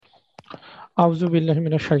أعوذ بالله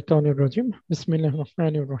من الشيطان الرجيم بسم الله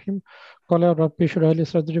الرحمن الرحيم قال رب اشرح لي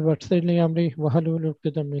صدري ويسر لي أمري واحلل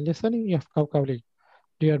عقدة من لساني يفقهوا قولي.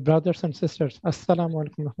 Dear brothers and sisters, আসসালামু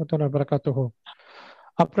আলাইকুম রহমতুল্লাহ বারাকাতুহ।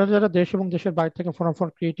 আপনারা যারা দেশ এবং দেশের বাইরে থেকে ফোরাম ফর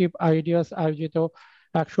ক্রিয়েটিভ আইডিয়াস আয়োজিত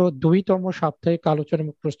 102তম সাপ্তাহিক আলোচনা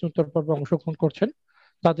এবং প্রশ্নোত্তর পর্বে অংশগ্রহণ করছেন,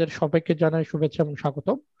 তাদের সবাইকে জানাই শুভেচ্ছা এবং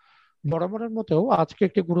স্বাগতম। বরাবরের মতো আজকে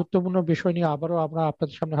একটি গুরুত্বপূর্ণ বিষয় নিয়ে আবারও আমরা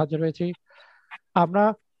আপনাদের সামনে হাজির হয়েছি। আমরা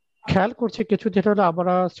খেয়াল করছি কিছুদিন হলো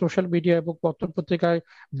আমরা সোশ্যাল মিডিয়া এবং পত্র পত্রিকায়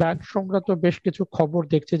ব্যাংক সংক্রান্ত বেশ কিছু খবর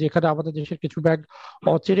দেখছি, যেখানে আমাদের দেশের কিছু ব্যাংক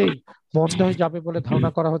অচিরেই বন্ধ হয়ে যাবে বলে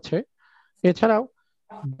ধারণা করা হচ্ছে। এছাড়াও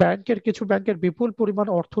কিছু ব্যাংকের বিপুল পরিমাণ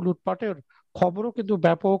অর্থ লুটপাটের খবরও কিন্তু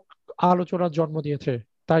ব্যাপক আলোচনার জন্ম দিয়েছে।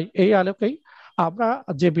 তাই এই আলোকেই আমরা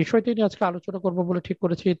যে বিষয়টি নিয়ে আজকে আলোচনা করব বলে ঠিক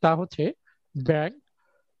করেছি তা হচ্ছে ব্যাংক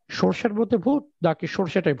সর্ষের মধ্যে ভূত নাকি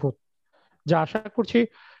সর্ষেটাই ভূত। যা আশা করছি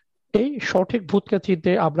এই সঠিক ভূতকে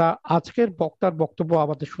চিনতে আমরা আজকের বক্তার বক্তব্য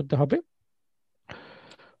আমাদের শুনতে হবে।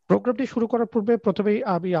 প্রোগ্রামটি শুরু করার পূর্বে প্রথমেই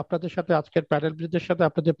আমি আপনাদের সাথে আজকের প্যানেলদের সাথে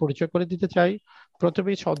আপনাদের পরিচয় করে দিতে চাই।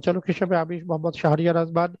 প্রথমেই সঞ্চালক হিসেবে আমি মোহাম্মদ শাহরিয়ার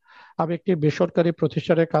আজমান। আমি একটি বেসরকারি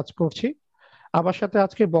প্রতিষ্ঠানে কাজ করছি। আমার সাথে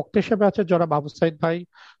আজকে বক্তা হিসেবে আছে জনাব আবু সাইদ ভাই।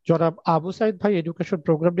 জনাব আবু সাইদ ভাই এডুকেশন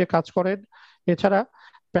প্রোগ্রাম নিয়ে কাজ করেন। এছাড়া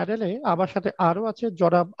প্যানেলে আমার সাথে আরো আছে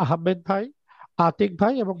জনাব আহমেদ ভাই, আতিক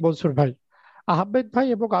ভাই এবং মনসুর ভাই। আহমেদ ভাই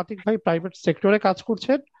এবং আতিক ভাই প্রাইভেট সেক্টরে কাজ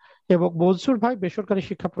করছেন এবং মনসুর ভাই বেসরকারি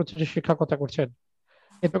শিক্ষা প্রতিষ্ঠানে শিক্ষকতা করছেন।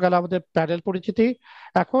 এত গেল আমাদের প্যানেল পরিচিতি।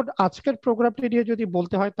 এখন আজকের প্রোগ্রামটি নিয়ে যদি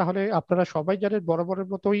বলতে হয় তাহলে আপনারা সবাই জানেন বরাবরের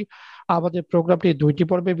মতোই আমাদের প্রোগ্রামটি দুইটি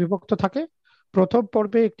পর্বে বিভক্ত থাকে। প্রথম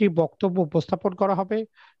পর্বে একটি বক্তব্য উপস্থাপন করা হবে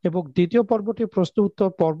এবং দ্বিতীয় পর্বটি প্রশ্ন উত্তর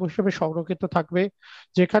পর্ব হিসেবে সংরক্ষিত থাকবে,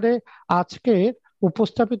 যেখানে আজকে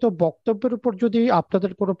উপস্থাপিত বক্তব্যের উপর যদি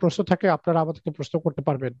আপনাদের কোনো প্রশ্ন থাকে আপনারা আমাদেরকে প্রশ্ন করতে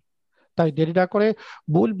পারবেন। তাই দেরি না করে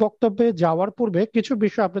মূল বক্তব্যে যাওয়ার পূর্বে কিছু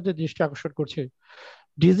বিষয় আপনাদের দৃষ্টি আকর্ষণ করছি।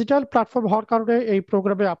 ডিজিটাল প্ল্যাটফর্ম হওয়ার কারণে এই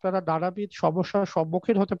প্রোগ্রামে আপনারা নানাবিধ সমস্যার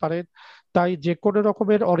সম্মুখীন হতে পারেন। তাই যে কোনো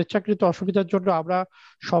রকমের অনিচ্ছাকৃত অসুবিধার জন্য আমরা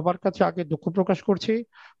সবার কাছে আগে দুঃখ প্রকাশ করছি।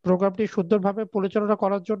 প্রোগ্রামটি সুন্দরভাবে পরিচালনা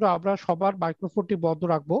করার জন্য আমরা সবার মাইক্রোফোনটি বন্ধ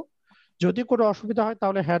রাখবো। যদি কোনো অসুবিধা হয়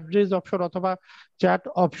তাহলে হ্যান্ড রেজ অপশন অথবা চ্যাট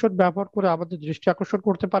অপশন ব্যবহার করে আমাদের দৃষ্টি আকর্ষণ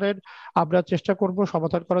করতে পারেন। আমরা চেষ্টা করব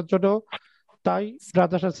সমাধান করার জন্য। তাই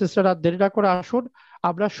ব্রাদার্স এন্ড সিস্টার আর দেরি না করে আসুন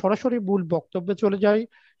আমরা সরাসরি মূল বক্তব্যে চলে যাই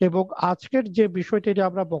এবং আজকের যে বিষয়টি নিয়ে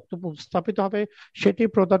আমরা বক্তব্য উপস্থাপিত হবে সেটি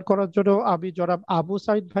প্রদান করার জন্য আমি জনাব আবু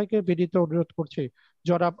সাইদ ভাইকে বিনীত অনুরোধ করছি।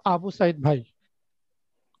 জনাব আবু সাইদ ভাই।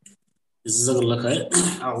 জাযাকাল্লাহ খায়র।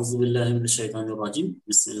 আউযু বিল্লাহি মিনাশ শাইতানির রাজীম।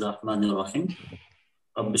 বিসমিল্লাহির রহমানির রহিম।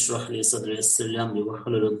 রব্বি ইশরাহ লি সাদরি ওয়াইসির লি আমরি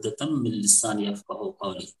ওয়াহলুল উকদাতাম মিন লিসানি ইয়াফকাহু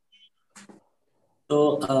কওলি। তো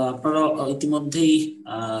আপনারা ইতিমধ্যেই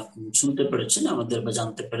শুনতে পেরেছেন আমাদের বা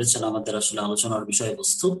জানতে পেরেছেন আমাদের আসলে আলোচনার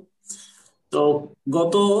বিষয়বস্তু। তো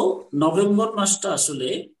গত নভেম্বর মাসটা আসলে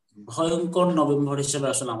ভয়ঙ্কর নভেম্বর হিসেবে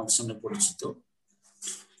আসলে আমাদের সামনে পরিচিত।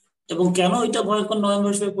 এবং কেন এটা ভয়ঙ্কর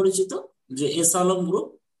নভেম্বর হিসেবে পরিচিত? যে এস আলম গ্রুপ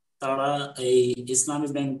তারা এই ইসলামী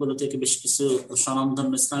ব্যাংকগুলো থেকে বেশ কিছু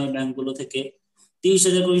স্বনামধন্য ইসলামী ব্যাংকগুলো থেকে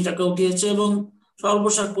 30,000 কোটি টাকা উঠিয়েছে এবং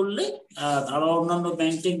সর্বসার করলে তারা অন্যান্য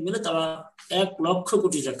ব্যাংক ট্যাঙ্ক মিলে তারা 1 লক্ষ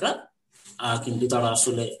কোটি টাকা কিন্তু তারা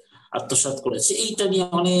আসলে আত্মসাৎ করেছে। এইটা নিয়ে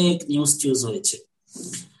অনেক নিউজ টিউজ হয়েছে।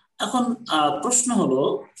 এখন প্রশ্ন হলো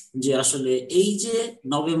যে আসলে এই যে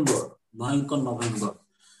নভেম্বর, ভয়ঙ্কর নভেম্বর,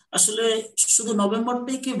 আসলে শুধু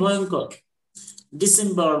নভেম্বরটাই কি ভয়ঙ্কর?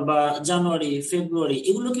 ডিসেম্বর বা জানুয়ারি, ফেব্রুয়ারি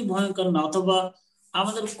এগুলো কি ভয়ঙ্কর না? অথবা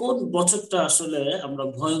আমাদের কোন বছরটা আসলে আমরা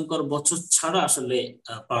ভয়ঙ্কর বছর ছাড়া আসলে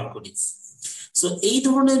পার করি? তো এই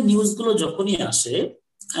ধরনের নিউজগুলো যখনই আসে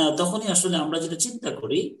তখনই আসলে আমরা যেটা চিন্তা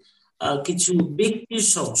করি কিছু ব্যক্তির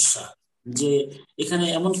সমস্যা, যে এখানে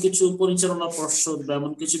এমন কিছু পরিচালনা পর্ষদ বা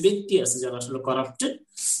এমন কিছু ব্যক্তি আছে যারা আসলে কারাপ্টেড,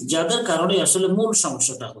 যাদের কারণে আসলে মূল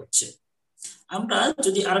সমস্যাটা হচ্ছে। আমরা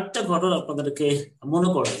যদি আরেকটা ঘটনা আপনাদেরকে মনে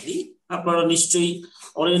করাই দিই, আপনারা নিশ্চয়ই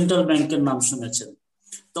ওরিয়েন্টাল ব্যাংকের নাম শুনেছেন।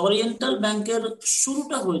 তো ওরিয়েন্টাল ব্যাংকের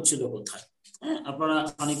শুরুটা হয়েছিল কোথায়? হ্যাঁ, আপনারা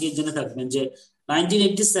অনেকেই জেনে থাকবেন যে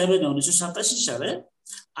 1987 সালে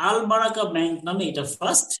আল বারাকা ব্যাংক নামে এটা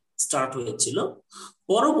ফার্স্ট স্টার্ট হয়েছিল।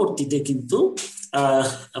 পরবর্তীতে কিন্তু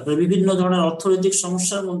আপনার বিভিন্ন ধরনের অর্থনৈতিক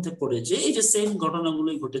সমস্যার মধ্যে পড়ে যে এই যে সেম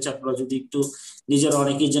ঘটনাগুলোই ঘটেছে। আপনারা যদি একটু নিজেরা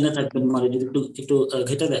অনেকেই জেনে থাকবেন, মানে যদি একটু একটু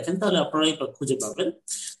ঘেটে দেখেন তাহলে আপনারাই খুঁজে পাবেন।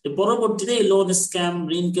 পরবর্তীতে এই লোন স্ক্যাম,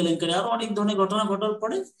 ঋণ কেলেঙ্কারি আরো অনেক ধরনের ঘটনা ঘটার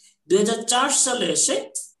পরে 2004 সালে এসে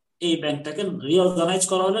এই ব্যাংকটাকে রিঅর্গানাইজ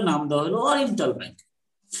করা হলো, নাম দেওয়া হলো ওরিয়েন্টাল ব্যাংক।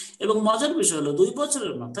 এবং মজার বিষয় হলো 2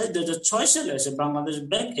 বছরের মাথায় 2006 সালে এসে বাংলাদেশ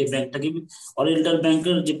ব্যাংক এই ব্যাংকটাকে, ওরিয়েন্টাল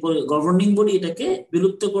ব্যাংকের যে গভর্নিং বডি, এটাকে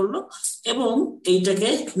বিলুপ্ত করলো এবং এইটাকে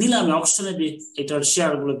নিলামে অকশনে এটার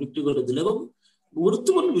শেয়ার গুলো বিক্রি করে দিল। এবং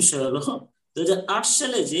গুরুত্বপূর্ণ বিষয় হলো 2008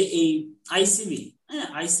 সালে যে এই আইসিবি, হ্যাঁ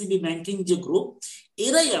আইসিবি ব্যাংকিং যে গ্রুপ,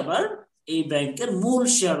 এরাই আবার এই ব্যাংকের মূল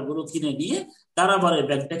শেয়ার গুলো কিনে নিয়ে তারা আবার এই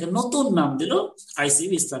ব্যাংকটাকে নতুন নাম দিল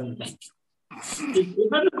আইসিবি ইসলামিক ব্যাংক।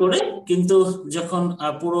 এভাবে করে কিন্তু যখন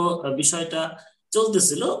পুরো বিষয়টা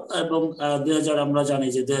চলতেছিল এবং 2000 আমরা জানি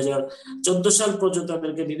যে 2014 সাল পর্যন্ত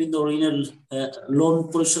তাদেরকে বিভিন্ন ঋণের লোন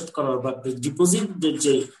পরিশোধ করার বা ডিপোজিটের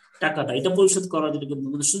যে টাকাটা এটা পরিশোধ করার জন্য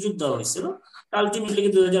কিন্তু সুযোগ দেওয়া হয়েছিল। আলটিমেটলি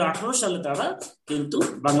 2018 সালে তারা কিন্তু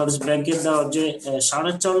বাংলাদেশ ব্যাংকের দেওয়া যে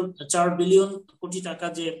 4.5 বিলিয়ন কোটি টাকা,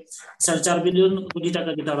 যে 4.5 বিলিয়ন কোটি টাকা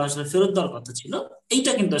যেটা তারা আসলে ফেরত দেওয়ার কথা ছিল,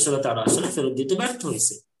 এইটা কিন্তু আসলে তারা আসলে ফেরত দিতে ব্যর্থ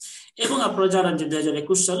হয়েছে। এবং আপনারা জানেন যে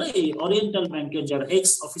 2021 সালে এই ওরিয়েন্টাল ব্যাংকের যারা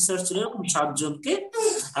এক্স অফিসার ছিল এরকম 7 জনকে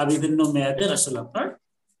বিভিন্ন মেয়াদের আসলে আপনার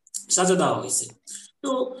সাজা দেওয়া হয়েছে।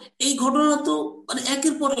 তো এই ঘটনা তো মানে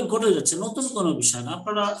একের পর এক ঘটে যাচ্ছে, নতুন কোনো বিষয় না।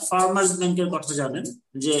 আপনারা ফার্মার্স ব্যাংকের কথা জানেন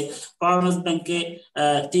যে ফার্মার্স ব্যাংকে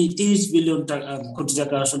 30 বিলিয়ন কোটি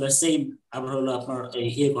টাকা আসলে সেম আবার হলো আপনার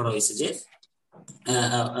ইয়ে করা হয়েছে যে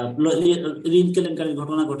ঋণ কেলেঙ্কারির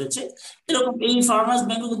ঘটনা ঘটেছে। এরকম এই ফার্মার্স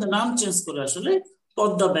ব্যাংক কিন্তু নাম চেঞ্জ করে আসলে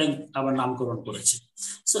পদ্মা ব্যাংক আবার নামকরণ করেছে।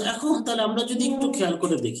 তো এখন তাহলে আমরা যদি একটু খেয়াল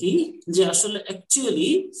করে দেখি যে আসলে অ্যাকচুয়ালি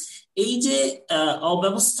এই যে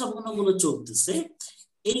অব্যবস্থাপনা গুলো চলতেছে,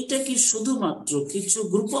 এইটা কি শুধুমাত্র কিছু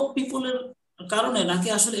গ্রুপ অফ পিপলের কারণে, নাকি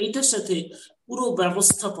আসলে এইটার সাথে পুরো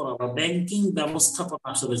ব্যবস্থাপনা বা ব্যাংকিং ব্যবস্থাপনা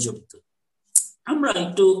আসলে জড়িত? আমরা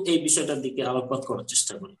একটু এই বিষয়টার দিকে আলোকপাত করার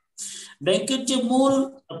চেষ্টা করি। ব্যাংকের যে মূল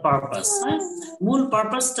পারপাস, হ্যাঁ মূল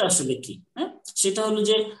পারপাসটা আসলে কি, হ্যাঁ সেটা হলো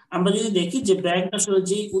যে আমরা যদি দেখি যে ব্যাংক আসলে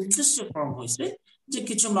যে উদ্দেশ্যে ফর্ম হয়েছে যে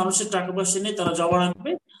কিছু মানুষের টাকা পয়সা নিয়ে তারা জমা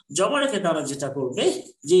রাখবে, জমা রেখে তারা যেটা করবে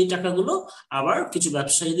যে এই টাকাগুলো আবার কিছু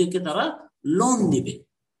ব্যবসায়ীদেরকে তারা লোন দিবে।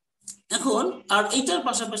 এখন আর এইটার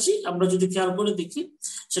পাশাপাশি আমরা যদি খেয়াল করে দেখি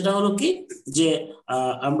সেটা হলো কি যে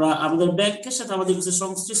আমরা আমাদের ব্যাংকের সাথে আমাদের কিছু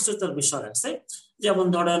সংশ্লিষ্টতার বিষয় আছে। যেমন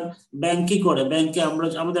ধরেন ব্যাংক কি করে, ব্যাংকে আমরা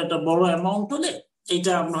আমাদের একটা বড় অ্যামাউন্ট হলে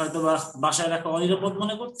এইটা আমরা হয়তো বা বাসায় রাখা অনিরাপদ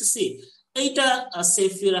মনে করতেছি, এইটা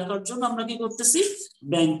সেফলি রাখার জন্য আমরা কি করতেছি,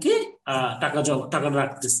 ব্যাংকে টাকা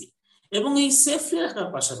রাখতেছি। এবং এই সেফলি রাখার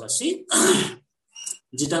পাশাপাশি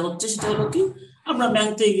যেটা হচ্ছে সেটা হলো কি আমরা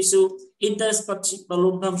ব্যাংক থেকে কিছু ইন্টারেস্ট পাচ্ছি বা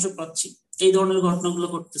লভ্যাংশ পাচ্ছি, এই ধরনের ঘটনাগুলো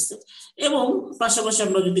ঘটতেছে। এবং পাশাপাশি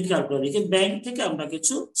আমরা যদি খেয়াল করে দেখি ব্যাংক থেকে আমরা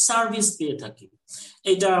কিছু সার্ভিস পেয়ে থাকি,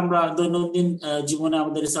 এটা আমরা দৈনন্দিন জীবনে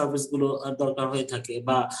আমাদের সার্ভিস গুলো দরকার হয়ে থাকে,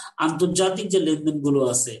 বা আন্তর্জাতিক যে লেনদেন গুলো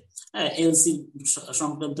আছে, এলসি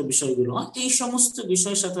সংক্রান্ত বিষয়গুলো, এই সমস্ত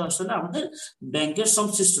বিষয়ের সাথে আসলে আমাদের ব্যাংকের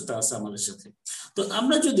সংশ্লিষ্টতা আছে আমাদের সাথে। তো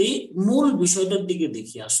আমরা যদি মূল বিষয়টার দিকে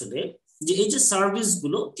দেখি আসলে যে এই যে সার্ভিস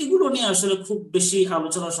গুলো, এগুলো নিয়ে আসলে খুব বেশি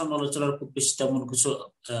আলোচনা সমালোচনার খুব বেশি তেমন কিছু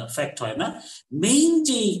ফ্যাক্ট হয় না। মেইন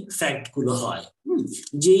যেই ফ্যাক্ট গুলো হয়,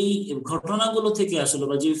 যেই ঘটনাগুলো থেকে আসলে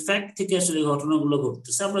বা যে ফ্যাক্ট থেকে আসলে ঘটনাগুলো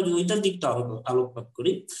ঘটতেছে, আমরা যদি ওইটার দিকটা আলোকপাত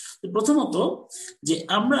করি, প্রথমত যে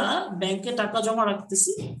আমরা ব্যাংকে টাকা জমা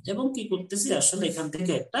রাখতেছি এবং কি করতেছি আসলে এখান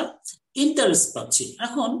থেকে একটা ইন্টারেস্ট পাচ্ছি।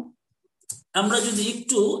 এখন আমরা যদি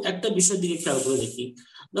একটু একটা বিষয় দিকে খেয়াল করে দেখি,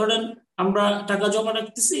 ধরেন আমরা টাকা জমা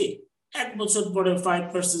রাখতেছি, 1 বছর পরে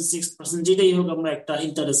 5% 6% যেটাই হোক আমরা একটা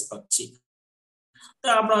ইন্টারেস্ট পাচ্ছি, তা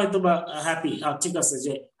আমরা হয়তো বা হ্যাপি, ঠিক আছে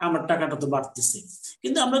যে আমার টাকাটা তো বাড়তেছে।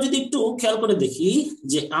 কিন্তু আমরা যদি একটু খেয়াল করে দেখি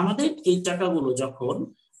যে আমাদের এই টাকাগুলো যখন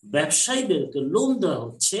ব্যবসায়ীদেরকে লোন দেওয়া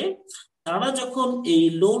হচ্ছে, তারা যখন এই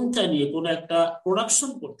লোনটা নিয়ে কোনো একটা প্রোডাকশন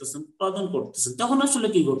করতেছেন, উৎপাদন করতেছেন, তখন আসলে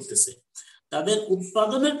কি করতেছে, তাদের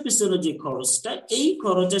উৎপাদনের পিছনে যে খরচটা, এই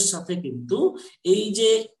খরচের সাথে কিন্তু এই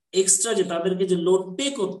যে এক্সট্রা যে তাদেরকে যে লোন পে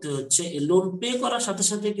করতে হচ্ছে, এই লোন পে করার সাথে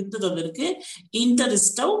সাথে কিন্তু তাদেরকে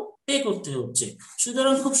ইন্টারেস্টটাও পে করতে হচ্ছে।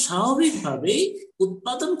 সুতরাং খুব স্বাভাবিকভাবেই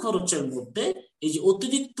উৎপাদন খরচের মধ্যে এই যে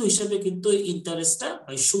অতিরিক্ত হিসাবে কিন্তু ইন্টারেস্টটা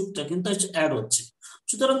বা সুদটা কিন্তু অ্যাড হচ্ছে।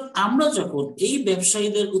 সুতরাং আমরা যখন এই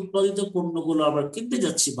ব্যবসায়ীদের উৎপাদিত পণ্যগুলো আবার কিনতে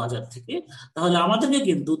যাচ্ছি বাজার থেকে, তাহলে আমাদেরকে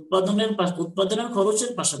কিন্তু উৎপাদনের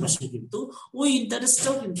খরচের পাশাপাশি কিন্তু ওই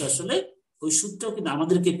ইন্টারেস্টটাও কিন্তু আসলে ওই সুদটাও কিন্তু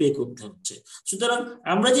আমাদেরকে পে করতে হচ্ছে। সুতরাং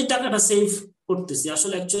আমরা যে টাকাটা সেভ করতেছি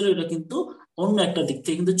আসলে অ্যাকচুয়ালি ওটা কিন্তু অন্য একটা দিক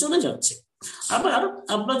থেকে কিন্তু চলে যাচ্ছে। আবার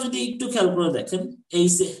আপনারা যদি একটু খেয়াল করে দেখেন, এই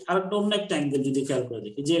আরেকটা অন্য একটা অ্যাঙ্গেল যদি খেয়াল করে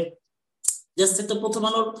দেখি, যে জাস্ট একটা প্রথম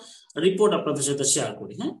আলোর রিপোর্ট আপনাদের সাথে শেয়ার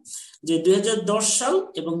করি, হ্যাঁ যে 2010 সাল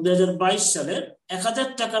এবং 2022 সালের 1000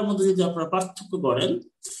 টাকার মধ্যে যদি আপনারা পার্থক্য করেন,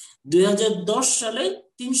 2010 সালে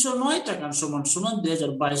 309 টাকা সমান সমান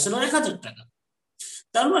 2022 সালের 1000 টাকা।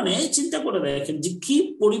 তার মানে চিন্তা করে দেখেন যে কি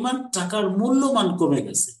পরিমাণ টাকার মূল্যমান কমে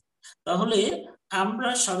গেছে। তাহলে আমরা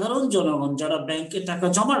সাধারণ জনগণ যারা ব্যাংকে টাকা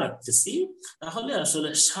জমা রাখতেছি, তাহলে আসলে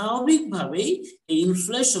স্বাভাবিকভাবেই এই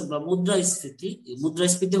ইনফ্লেশন বা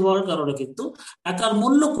মুদ্রাস্ফীতি হওয়ার কারণে কিন্তু টাকার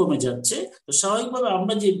মূল্য কমে যাচ্ছে। তো স্বাভাবিকভাবে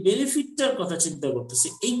আমরা যে বেনিফিটটার কথা চিন্তা করতেছি,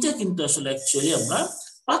 এইটা কিন্তু আসলে অ্যাকচুয়ালি আমরা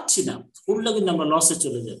পাচ্ছি না, উল্টো কিন্তু আমরা লসে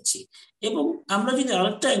চলে যাচ্ছি। এবং আমরা যদি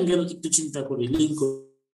আরেকটা অ্যাঙ্গেল একটু চিন্তা করি, লিঙ্ক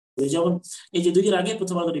করি, যেমন এই যে 2 দিন আগে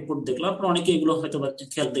প্রথম আলো রিপোর্ট দেখলাম, আপনারা অনেকে এগুলো হয়তো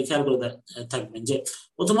খেয়াল করে থাকবেন যে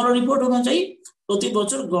প্রথম আলো রিপোর্ট অনুযায়ী প্রতি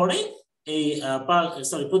বছর গড়ে এই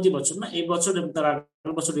প্রতি বছর না, এই বছর তার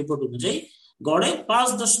আগের বছর রিপোর্ট অনুযায়ী গড়ে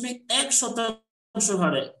 5.1%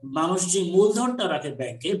 হারে মানুষ যে মূলধনটা রাখে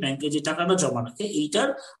ব্যাংকে যে টাকাটা জমা রাখে, এইটার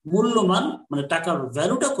মূল্যমান মানে টাকার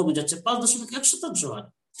ভ্যালুটা কমে যাচ্ছে 5.1% হারে।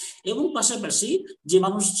 এবং পাশাপাশি যে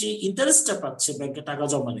মানুষ যে ইন্টারেস্টটা পাচ্ছে ব্যাংকে টাকা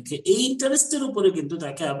জমা রেখে, এই ইন্টারেস্টের উপরে কিন্তু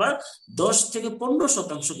তাকে আবার 10 থেকে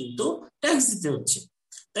 15% কিন্তু ট্যাক্স দিতে হচ্ছে।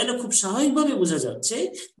 তাইলে খুব স্বাভাবিকভাবে বোঝা যাচ্ছে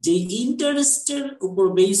যে ইন্টারেস্টের উপর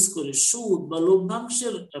বেস করে সুদ বা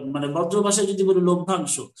লভ্যাংশের, মানে ভদ্র ভাষায় যদি বলি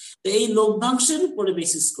লভ্যাংশ, তো এই লভ্যাংশের উপরে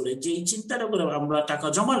বেসিস করে যে চিন্তাটা করে আমরা টাকা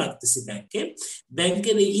জমা রাখতেছি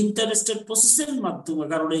ব্যাংকের এই ইন্টারেস্টের প্রসেসের মাধ্যমে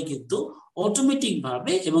কারণেই কিন্তু অটোমেটিক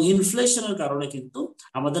ভাবে এবং ইনফ্লেশনের কারণে কিন্তু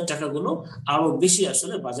আমাদের টাকাগুলো আরো বেশি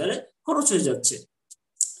আসলে বাজারে খরচ হয়ে যাচ্ছে।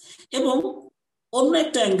 এবং অন্য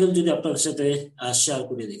একটা অ্যাঙ্গেল যদি আপনার সাথে শেয়ার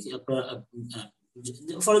করে দেখি, আপনার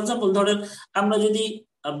ফর এক্সাম্পল ধরেন আমরা যদি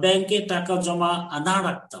ব্যাংকে টাকা জমা না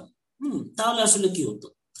রাখতাম, তাহলে আসলে কি হতো?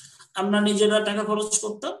 আমরা নিজেরা টাকা খরচ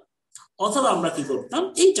করতাম, অথবা আমরা কি করতাম,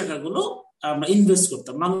 এই টাকাগুলো আমরা ইনভেস্ট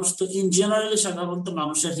করতাম। মানুষ তো ইন জেনারেলি সাধারণত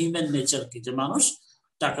মানুষের হিউম্যান নেচার কি, যে মানুষ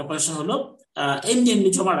টাকা পয়সা হলো এমনি এমনি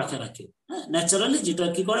জমা রাখে না কেউ। হ্যাঁ, ন্যাচারালি যেটা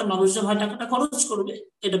কি করে, মানুষ যে হয় টাকাটা খরচ করবে,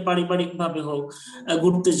 এটা পারিবারিক ভাবে হোক,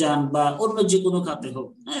 ঘুরতে যান বা অন্য যে কোনো খাতে হোক,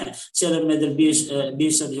 হ্যাঁ, ছেলে মেয়েদের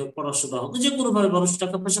বিয়ে শাদী হোক, পড়াশোনা হোক, যে কোনো ভাবে মানুষ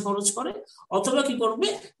টাকা পয়সা খরচ করে, অথবা কি করবে,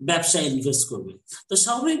 ব্যবসায় ইনভেস্ট করবে। তো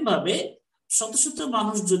স্বাভাবিকভাবে শত শত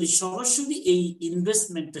মানুষ যদি সরাসরি এই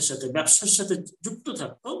ইনভেস্টমেন্টের সাথে, ব্যবসার সাথে যুক্ত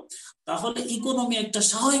থাকতো, তাহলে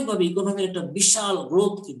স্বাভাবিকভাবে ইকোনমির একটা বিশাল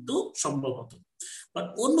গ্রোথ কিন্তু সম্ভব হতো। বাট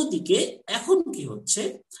অন্যদিকে এখন কি হচ্ছে,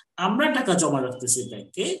 আমরা টাকা জমা রাখতেছি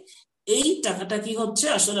ব্যাংকে, এই টাকাটা কি হচ্ছে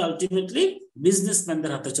আসলে আলটিমেটলি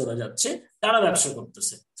বিজনেসম্যানদের হাতে চলে যাচ্ছে, তারা ব্যবসা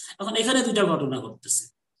করতেছে। এখন এখানে 2টা ঘটনা ঘটতেছে।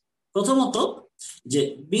 প্রথমত, যে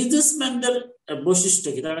বিজনেসম্যানদের বৈশিষ্ট্য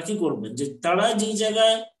কি, তারা কি করবেন, যে তারা যে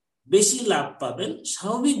জায়গায় বেশি লাভ পাবেন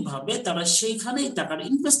স্বাভাবিকভাবে তারা সেইখানেই টাকাটা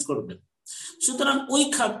ইনভেস্ট করবেন। সুতরাং ওই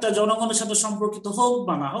খাতটা জনগণের সাথে সম্পর্কিত হোক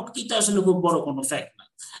বা না হোক, এটা আসলে খুব বড় কোনো ফ্যাক্ট না।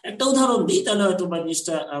 একটা উদাহরণ দিই, তাহলে হয়তো বা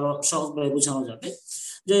জিনিসটা আরো সহজভাবে বোঝানো যাবে।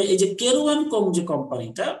 যে এই যে কেরোয়ান কং যে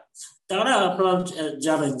কোম্পানিটা, তারা আপনারা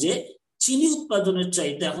জানেন যে চিনি উৎপাদনের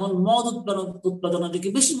চাইতে এখন মদ উৎপাদনের দিকে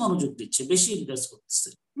বেশি মনোযোগ দিচ্ছে, বেশি ইনভেস্ট করতেছে।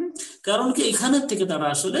 কারণ কি, এখানের থেকে তারা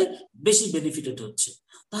আসলে বেশি বেনিফিটেড হচ্ছে।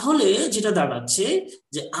 তাহলে যেটা দাঁড়াচ্ছে,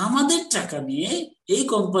 যে আমাদের টাকা নিয়ে এই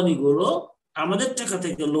কোম্পানিগুলো আমাদের টাকা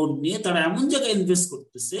থেকে লোন নিয়ে তারা এমন জায়গায় ইনভেস্ট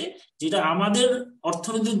করতেছে, যেটা আমাদের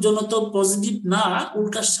অর্থনীতির জন্য তো পজিটিভ না,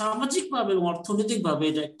 উল্টা সামাজিক ভাবে এবং অর্থনৈতিক ভাবে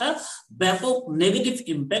এটা একটা ব্যাপক নেগেটিভ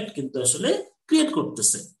ইম্প্যাক্ট কিন্তু আসলে ক্রিয়েট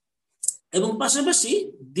করতেছে। এবং পাশাপাশি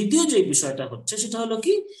দ্বিতীয় যে বিষয়টা হচ্ছে, সেটা হলো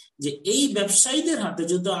কি, যে এই ব্যবসায়ীদের হাতে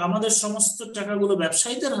যেহেতু আমাদের সমস্ত টাকাগুলো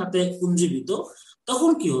ব্যবসায়ীদের হাতে পুঞ্জীবিত,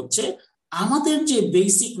 তখন কি হচ্ছে, আমাদের যে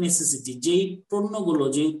বেসিক নেসেসিটি, যেই পণ্যগুলো,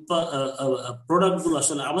 যে প্রোডাক্টগুলো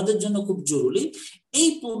আসলে আমাদের জন্য খুব জরুরি, এই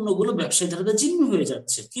পণ্যগুলো ব্যবসায়ীদের হাতে জিম্মি হয়ে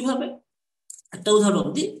যাচ্ছে। কিভাবে? একটা উদাহরণ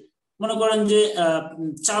দিই। মনে করেন যে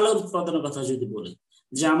চালের উৎপাদনের কথা যদি বলি,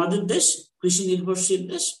 যে আমাদের দেশ কৃষি নির্ভরশীল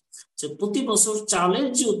দেশ, যে প্রতি বছর চালের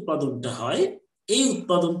যে উৎপাদনটা হয়, এই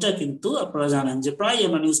উৎপাদনটা কিন্তু আপনারা জানেন যে প্রায়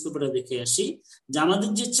আমরা নিউজ পেপারে দেখে আসি, যে আমাদের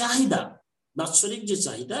যে চাহিদা, বাৎসরিক যে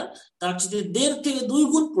চাহিদা, তার চেয়ে 1.5 থেকে 2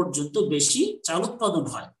 গুণ পর্যন্ত বেশি চাল উৎপাদন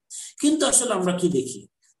হয়। কিন্তু আসলে আমরা কি দেখি,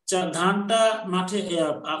 ধানটা মাঠে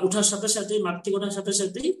ওঠার সাথে সাথে, মাঠ থেকে ওঠার সাথে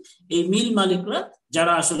সাথেই এই মিল মালিকরা,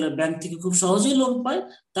 যারা আসলে ব্যাংক থেকে খুব সহজেই লোন পায়,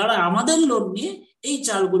 তারা আমাদের লোন নিয়ে এই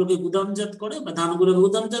চালগুলোকে গুদামজাত করে বা ধানগুলোকে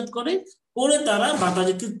গুদামজাত করে, তারা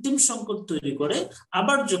বাজারে কৃত্রিম সংকট তৈরি করে,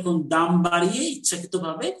 আবার যখন দাম বাড়িয়ে ইচ্ছাকৃত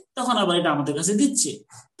ভাবে, তখন আবার এটা আমাদের কাছে দিচ্ছে।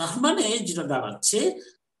 তার মানে যেটা দাঁড়াচ্ছে,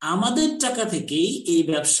 আমাদের টাকা থেকেই এই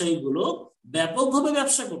ব্যবসায়ীগুলো ব্যাপকভাবে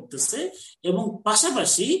ব্যবসা করতেছে, এবং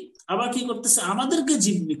পাশাপাশি আবার কি করতেছে, আমাদেরকে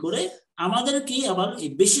জিম্মি করে আমাদেরকেই আবার এই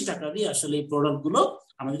বেশি টাকা দিয়ে আসলে এই প্রোডাক্ট গুলো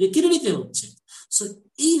আমাদেরকে কিনে নিতে হচ্ছে। সো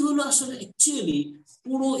এই হলো আসলে অ্যাকচুয়ালি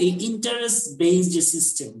পুরো এই ইন্টারেস্ট বেস যে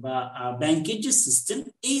সিস্টেম বা ব্যাংকের যে সিস্টেম,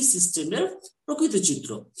 এই সিস্টেমের প্রকৃত চিত্র।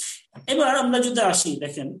 এবার আমরা যদি আসি,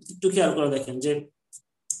 দেখেন একটু খেয়াল করে দেখেন, যে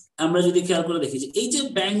আমরা যদি খেয়াল করে দেখি, যে এই যে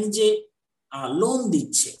ব্যাংক যে লোন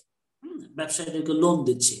দিচ্ছে, ব্যবসায়ীদেরকে লোন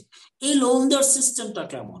দিচ্ছে, এই লোন দেওয়ার সিস্টেমটা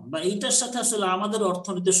কেমন, বা এইটার সাথে আসলে আমাদের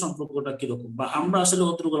অর্থনীতির সম্পর্কটা কিরকম, বা আমরা আসলে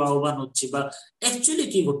কতটুকু লাভবান হচ্ছি, বা অ্যাকচুয়ালি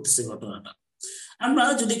কি ঘটতেছে ঘটনাটা। আমরা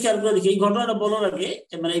যদি খেয়াল করে দেখি, এই ঘটনাটা বলার আগে,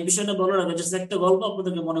 মানে এই বিষয়টা বলার আগে জাস্ট একটা গল্প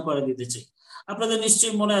আপনাদেরকে মনে করে দিতে চাই। আপনাদের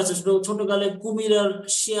নিশ্চয়ই মনে আছে ছোটকালে কুমির আর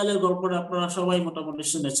শিয়ালের গল্পটা আপনারা সবাই মোটামুটি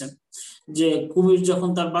শুনেছেন, যে কুমির যখন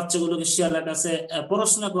তার বাচ্চাগুলোকে শিয়ালের কাছে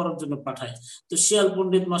পড়াশোনা করার জন্য পাঠায়, তো শিয়াল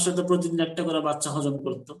পণ্ডিত মশাই তো প্রতিদিন একটা করে বাচ্চা হজম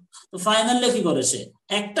করতো। তো ফাইনালি কি করে, সে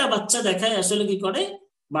একটা বাচ্চা দেখায় আসলে কি করে,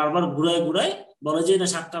 বারবার ঘুরায় ঘুরায় বলে যে না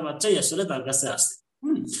 7টা বাচ্চাই আসলে তার কাছে আসে।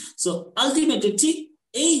 সো আলটিমেটলি ঠিক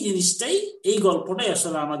এই জিনিসটাই, এই গল্পটাই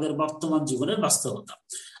আসলে আমাদের বর্তমান জীবনের বাস্তবতা।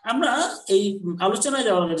 আমরা এই আলোচনায়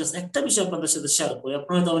যাওয়ার আগে just একটা বিষয় আপনাদের সাথে শেয়ার করি।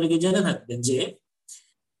 আপনারা হয়তো অনেকে জেনে থাকবেন যে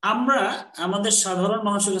আমরা আমাদের সাধারণ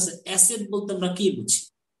মানুষের কাছে অ্যাসেট বলতে আমরা কি বুঝি,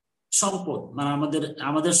 সম্পদ, মানে আমাদের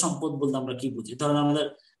আমাদের সম্পদ বলতে আমরা কি বুঝি। ধরেন আমাদের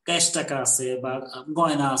ক্যাশ টাকা আছে, বা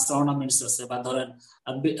গয়না আছে, অর্নামেন্টস আছে, বা ধরেন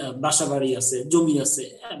বাসা বাড়ি আছে, জমি আছে,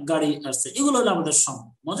 গাড়ি আছে, এগুলো হলো আমাদের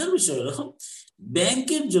সম্পদ। মজার বিষয় এরকম,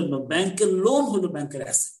 ব্যাংকের জন্য ব্যাংকের লোন হলো ব্যাংকের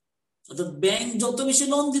অ্যাসেট। অর্থাৎ ব্যাংক যত বেশি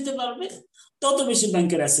লোন দিতে পারবে তত বেশি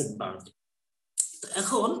ব্যাংকের অ্যাসেট বাড়বে। তো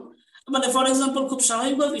এখন মানে ফর এক্সাম্পল খুব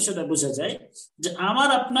স্বাভাবিকভাবে বিষয়টা বোঝা যায় যে আমার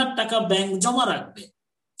আপনার টাকা ব্যাংক জমা রাখবে,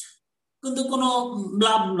 কিন্তু কোনো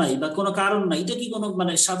লাভ নাই বা কোনো কারণ নাই, এটা কি কোনো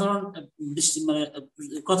মানে সাধারণ মানে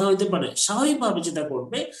কথা হইতে পারে? স্বাভাবিকভাবে যেটা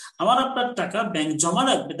করবে, আমার আপনার টাকা ব্যাংক জমা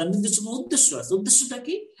রাখবে, তার নির্দিষ্ট কোনো উদ্দেশ্য আছে। উদ্দেশ্যটা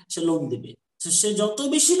কি? সে লোন দিবে। সে যত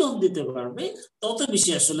বেশি লোন দিতে পারবে তত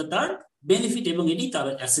বেশি আসলে তার বেনিফিট, এবং এটি তার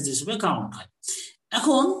অ্যাসেট হিসেবে কাউন্ট হয়।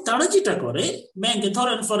 এখন তারা যেটা করে, ব্যাংকে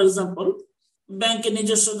ধরেন ফর এক্সাম্পল ব্যাংকে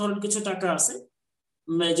নিজস্ব ধরেন কিছু টাকা আছে,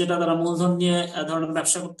 যেটা তারা মূলধন নিয়ে ধরেন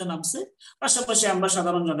ব্যবসা করতে নামছে, পাশাপাশি আমরা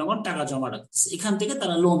সাধারণ জনগণ টাকা জমা রাখতেছি, এখান থেকে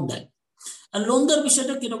তারা লোন দেয়। আর লোন দেওয়ার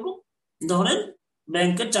বিষয়টা কিরকম, ধরেন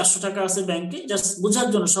ব্যাংকের 400 টাকা আছে, ব্যাংকে জাস্ট বোঝার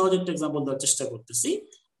জন্য সহজ একটা এক্সাম্পল দেওয়ার চেষ্টা করতেছি।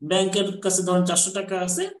 ব্যাংকের কাছে ধরেন 400 টাকা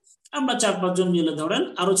আছে, আমরা 4-5 জন মিলে ধরেন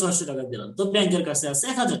আরো 600 টাকা দিলাম, তো ব্যাংকের কাছে আছে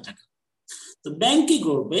 1000 টাকা। তো ব্যাংক কি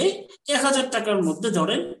করবে, 1000 টাকার মধ্যে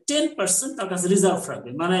ধরেন 10% তার কাছে রিজার্ভ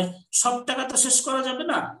রাখবে, মানে সব টাকা তো শেষ করা যাবে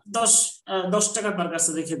না, 10 টাকা তার কাছে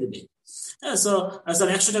রেখে দিবে। হ্যাঁ,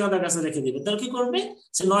 সরি 100 টাকা তার কাছে রেখে দিবে। তার কি করবে,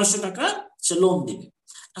 সে 900 টাকা সে লোন দিবে।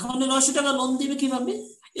 এখন 900 টাকা লোন দিবে কিভাবে?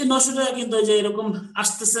 এই 900 টাকা কিন্তু যে এরকম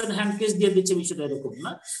আসতেছে হ্যান্ড ক্যাশ দিয়ে দিচ্ছে, বিষয়টা এরকম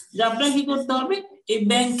না, যে আপনাকে কি করতে হবে, এই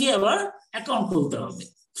ব্যাংকে আবার অ্যাকাউন্ট খুলতে হবে।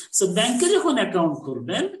 সো ব্যাংকে যখন অ্যাকাউন্ট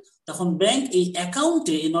খুলবেন, তখন ব্যাংক এই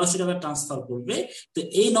অ্যাকাউন্টে এই 900 টাকা ট্রান্সফার করবে। তো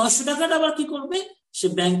এই 900 টাকাটা আবার কি করবে, সে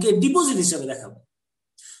ব্যাংকে ডিপোজিট হিসেবে দেখাবে।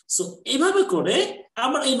 সো এইভাবে করে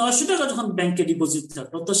আবার এই 900 টাকা যখন ব্যাংকে ডিপোজিট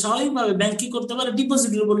থাকলো, তো স্বাভাবিকভাবে ব্যাংক কি করতে পারে,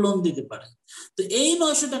 ডিপোজিটের উপর লোন দিতে পারে। তো এই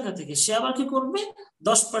 900 টাকা থেকে সে আবার কি করবে,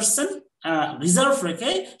 10% রিজার্ভ রেখে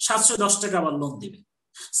 710 টাকা আবার লোন দিবে।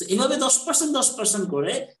 এইভাবে 10%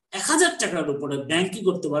 করে 1000 টাকার উপরে ব্যাংক কি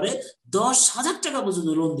করতে পারে, 10,000 টাকা পর্যন্ত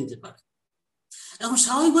লোন দিতে পারে। এখন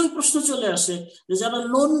স্বাভাবিকভাবে প্রশ্ন চলে আসে যে যারা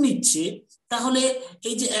লোন নিচ্ছে, তাহলে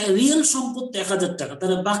এই যে রিয়েল সম্পদ 1000 টাকা,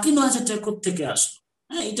 তাহলে বাকি 9,000 টাকা কোত্থেকে আসলো?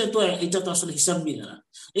 হ্যাঁ, এটা তো আসলে হিসাব মিলে না।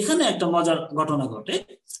 এখানে একটা মজার ঘটনা ঘটে,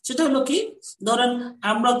 সেটা হলো কি, ধরেন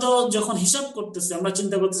আমরা তো যখন হিসাব করতেছি আমরা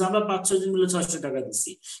চিন্তা করতেছি আমরা 5-6 জন মিলে 600 টাকা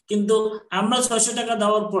দিচ্ছি, কিন্তু আমরা 600 টাকা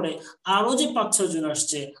দেওয়ার পরে আরো যে 5-6 জন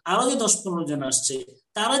আসছে, আরো যে 10-15 জন আসছে,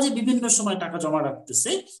 তারা যে বিভিন্ন সময় টাকা জমা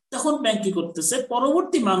রাখতেছে, তখন ব্যাংক কি করতেছে,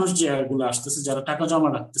 পরবর্তী মানুষ যে গুলো আসতেছে, যারা টাকা জমা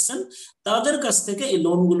রাখতেছেন, তাদের কাছ থেকে এই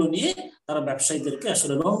লোনগুলো নিয়ে তারা ব্যবসায়ীদেরকে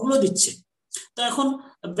আসলে লোনগুলো দিচ্ছে। তো এখন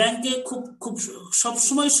ব্যাংকে খুব খুব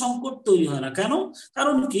সবসময় সংকট তৈরি হয় না কেন?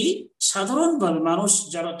 কারণ কি, সাধারণভাবে মানুষ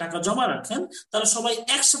যারা টাকা জমা রাখেন তারা সবাই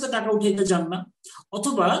একসাথে টাকা উঠাইতে যান না,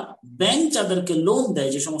 অথবা ব্যাংক যাদেরকে লোন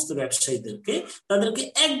দেয়, যে সমস্ত ব্যবসায়ীদেরকে, তাদেরকে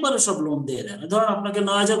একবারে সব লোন দিয়ে দেয় না। ধরুন আপনাকে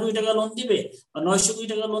 9,000 কোটি টাকা লোন দিবে বা 900 কোটি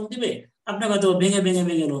টাকা লোন দিবে, আপনাকে হয়তো ভেঙে ভেঙে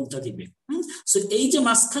ভেঙে লোনটা দিবে। তো এই যে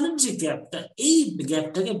মাঝখানের যে গ্যাপটা, এই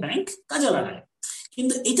গ্যাপটাকে ব্যাংক কাজে লাগায়।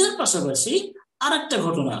 কিন্তু এটার পাশাপাশি আর একটা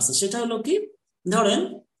ঘটনা আছে, সেটা হলো কি, ধরেন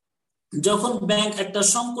যখন ব্যাংক একটা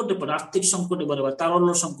সংকটে পড়ে, আর্থিক সংকটে পড়ে বা তারল্য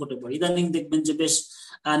সংকটে পড়ে, ইদানিং দেখবেন যে বেশ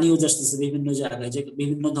নিউজ আসতেছে বিভিন্ন জায়গায়, যে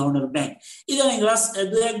বিভিন্ন ধরনের ব্যাংক ইদানিং লাস্ট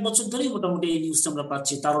 2-1 বছর ধরেই মোটামুটি এই নিউজটা আমরা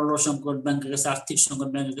পাচ্ছি, তারল্য সংকট, ব্যাংকের কাছে আর্থিক সংকট,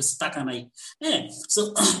 ব্যাংকের কাছে টাকা নাই। হ্যাঁ, তো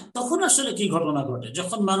তখন আসলে কি ঘটনা ঘটে,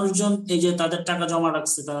 যখন মানুষজন এই যে তাদের টাকা জমা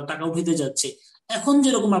রাখছে, তারা টাকা উঠাতে যাচ্ছে, এখন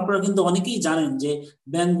যেরকম আপনারা কিন্তু অনেকেই জানেন যে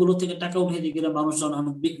ব্যাংকগুলো থেকে টাকা উঠিয়ে দিয়ে গেলে মানুষজন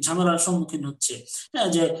অনেক ঝামেলার সম্মুখীন হচ্ছে। হ্যাঁ,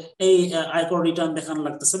 যে এই আয়কর রিটার্ন দেখানো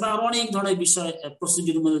লাগতেছে, বা আরো অনেক ধরনের বিষয়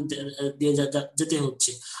প্রসিডিউর মধ্যে দিয়ে যেতে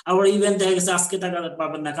হচ্ছে। আবার ইভেন দেখা গেছে আজকে টাকা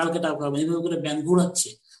পাবেন না, কালকে টাকা পাবেন, এইভাবে করে ব্যাংক ঘুরাচ্ছে।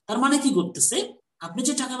 তার মানে কি করতেছে, আপনি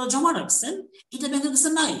যে টাকাটা জমা রাখছেন এটা ব্যাংকের কাছে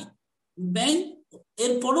নাই। ব্যাংক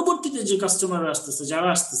এর পরবর্তীতে যে কাস্টমার আসতেছে, যারা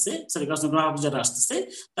আসতেছে, সরি কাস্টমার গ্রাহক যারা আসতেছে,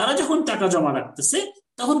 তারা যখন টাকা জমা রাখতেছে,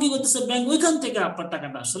 তখন কি করতেছে ব্যাংক ওইখান থেকে আপনার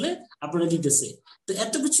টাকাটা আসলে আপনারা দিতেছে। তো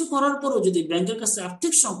এত কিছু করার পরও যদি ব্যাংকের কাছে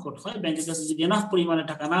আর্থিক সংকট হয়, ব্যাংকের কাছে যদি এনাফ পরিমাণে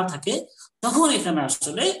টাকা না থাকে, তখন এখানে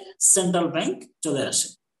আসলে সেন্ট্রাল ব্যাংক চলে আসে।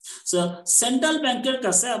 সেন্ট্রাল ব্যাংকের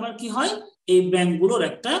কাছে আবার কি হয়, এই ব্যাংকগুলোর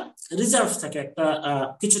একটা রিজার্ভ থাকে, একটা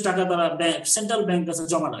কিছু টাকা তারা সেন্ট্রাল ব্যাংক কাছে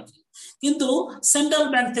জমা রাখে। কিন্তু সেন্ট্রাল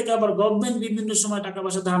ব্যাংক থেকে আবার গভর্নমেন্ট বিভিন্ন সময় টাকা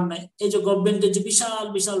পয়সা ধার নেয়। এই যে গভর্নমেন্টের যে বিশাল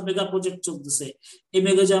বিশাল মেগা প্রজেক্ট চলতেছে, এই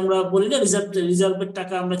মেগা যে আমরা বলি না রিজার্ভের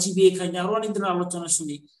টাকা আমরা চিবিয়ে খাই না, আরো অনেক দিনের আলোচনা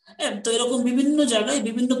শুনি। তো এরকম বিভিন্ন জায়গায়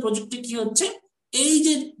বিভিন্ন প্রজেক্টে কি হচ্ছে, এই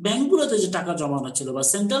যে ব্যাংকগুলোতে যে টাকা জমানো ছিল বা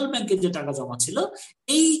সেন্ট্রাল ব্যাংকের যে টাকা জমা ছিল,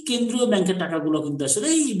 এই কেন্দ্রীয় ব্যাংকের টাকাগুলো কিন্তু আসলে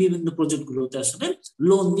এই বিভিন্ন প্রজেক্ট গুলোতে আসলে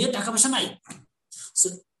লোন দিয়ে টাকা পয়সা নাই।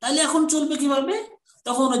 তাহলে এখন চলবে কিভাবে?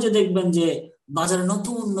 তখন ওই যে দেখবেন যে বাজারে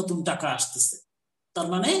নতুন নতুন টাকা আসতেছে। তার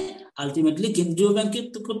মানে আলটিমেটলি কেন্দ্রীয় ব্যাংকে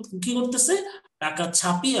কি করতেছে, টাকা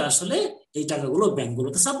ছাপিয়ে আসলে এই টাকাগুলো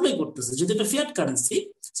ব্যাংকগুলোতে সাপ্লাই করতেছে। যদি এটা ফিয়াট কারেন্সি,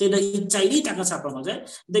 সেটা চাইলেই টাকা ছাপানো যায়।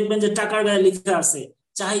 দেখবেন যে টাকার গায়ে লেখা আছে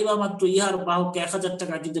চাহিবা মাত্র ইহার বাহককে 1000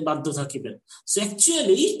 টাকা দিতে বাধ্য থাকিবেন।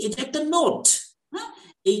 অ্যাকচুয়ালি এটা একটা নোট। হ্যাঁ,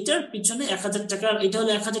 এইটার পিছনে 1000 টাকার, এটা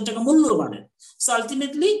হলো 1000 টাকা মূল্য মানে।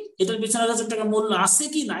 আলটিমেটলি এটার পিছনে 1000 টাকা মূল্য আছে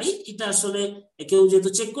কি নাই, এটা আসলে কেউ যেহেতু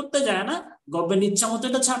চেক করতে যায় না, গভর্নমেন্ট ইচ্ছা মতো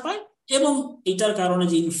এটা ছাপায়। এবং এটার কারণে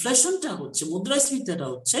যে ইনফ্লেশনটা হচ্ছে, মুদ্রাস্ফীতিটা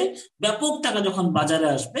হচ্ছে, ব্যাপক টাকা যখন বাজারে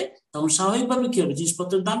আসবে, তখন স্বাভাবিকভাবে কি হবে,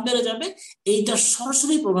 জিনিসপত্রের দাম বেড়ে যাবে। এইটার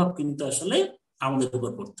সরাসরি প্রভাব কিন্তু আসলে আমাদের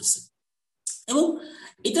উপর পড়তেছে। এবং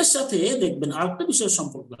এটার সাথে দেখবেন আরেকটা বিষয়ের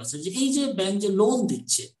সম্পর্ক আছে, যে এই যে ব্যাংক যে লোন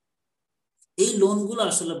দিচ্ছে, এই লোনগুলো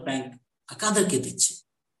আসলে ব্যাংক কাদেরকে দিচ্ছে।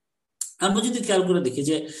 আমরা যদি খেয়াল করে দেখি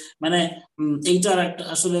যে মানে এইটার একটা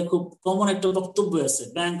আসলে খুব কমন একটা বক্তব্য আছে,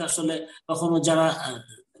 ব্যাংক আসলে কখনো যারা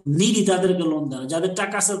নিডি তাদেরকে লোন দেয়, যাদের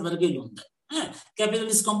টাকা আছে তাদেরকে লোন দেয়। হ্যাঁ,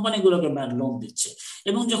 ক্যাপিটালিস্ট কোম্পানিগুলোকে ব্যাংক লোন দিচ্ছে।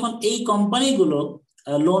 এবং যখন এই কোম্পানিগুলো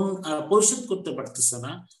লোন পরিশোধ করতে পারতেছে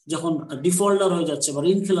না, যখন ডিফল্টার হয়ে যাচ্ছে বা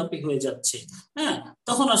ঋণ খেলাপি হয়ে যাচ্ছে, হ্যাঁ,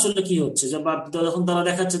 তখন আসলে কি হচ্ছে, যে যখন তারা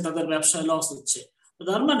দেখাচ্ছে তাদের ব্যবসায় লস হচ্ছে,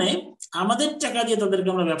 তার মানে আমাদের টাকা দিয়ে তাদেরকে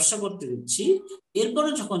আমরা ব্যবসা করতে দিচ্ছি। এরপরে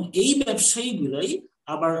যখন এই ব্যবসায়ী গুলাই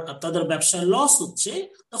আবার তাদের ব্যবসায় লস হচ্ছে,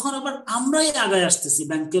 তখন আবার আমরাই আগায় আসতেছি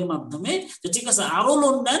ব্যাংকের মাধ্যমে, যে ঠিক আছে আরো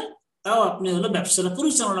লোন দেন, তাও আপনি হলো ব্যবসাটা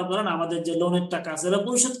পরিচালনা করেন, আমাদের যে লোনের টাকা আছে এরা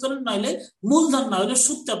পরিশোধ করেন, নাইলে মূলধন না হলে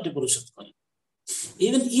সুদটা আপনি পরিশোধ করেন।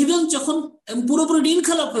 ইভেন যখন পুরোপুরি ঋণ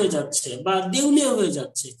খেলাপ হয়ে যাচ্ছে বা দেউলিয়া হয়ে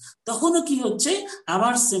যাচ্ছে, তখনও কি হচ্ছে,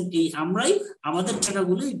 আবার এই আমরাই আমাদের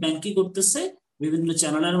টাকাগুলো ব্যাংকিং করতেছে বিভিন্ন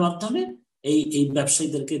চ্যানেলের মাধ্যমে, এই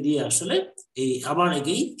ব্যবসায়ীদেরকে দিয়ে আসলে আবার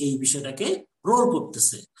এই বিষয়টাকে রোল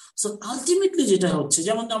করতেছে। সো আলটিমেটলি যেটা হচ্ছে,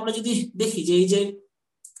 যেমন আমরা যদি দেখি যে এই যে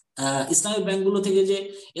ইসলামিক ব্যাংকগুলো থেকে যে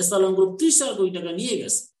এসআলম গ্রুপ 30,000 কোটি টাকা নিয়ে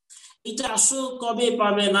গেছে, এটা আসলে কবে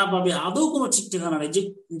পাবে না পাবে আদৌ কোনো ঠিক ঠিকানা নেই, যে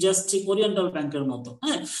জাস্ট ঠিক ওরিয়েন্টাল ব্যাংকের মতো।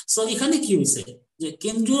 হ্যাঁ, সো এখানে কি হয়েছে, যে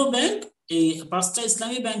কেন্দ্রীয় ব্যাংক এই 5টা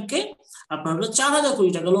ইসলামী ব্যাংকে আপনার হলো 4,000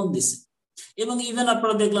 কোটি টাকা লোন দিছে। এবং ইভেন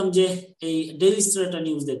আপনারা দেখলাম যে এই ডেইলি স্টার একটা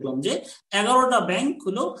নিউজ দেখলাম যে 11টা ব্যাংক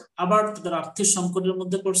হলো আবার তাদের আর্থিক সংকটের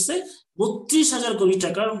মধ্যে পড়ছে, 32,000 কোটি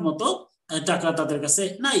টাকার মতো টাকা তাদের কাছে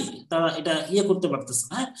নাই, তারা এটা করতে পারতেছে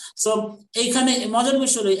না। হ্যাঁ, সো এইখানে মজার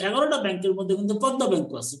বিষয়, 11টা ব্যাংকের মধ্যে কিন্তু পদ্মা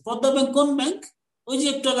ব্যাংকও আছে। পদ্মা ব্যাংক কোন ব্যাংক? ওই যে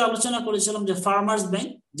একটু আগে আলোচনা করেছিলাম যে ফার্মার্স ব্যাংক,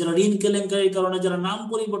 যারা ঋণ কেলেঙ্কারির কারণে যারা নাম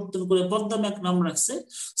পরিবর্তন করে পদ্মা ব্যাংক নাম রাখছে।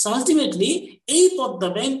 আলটিমেটলি এই পদ্মা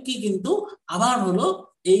ব্যাংক কি কিন্তু আবার হলো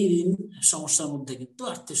এই ঋণ সমস্যার মধ্যে, কিন্তু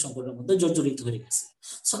আর্থিক সংকটের মধ্যে জর্জরিত হয়ে গেছে।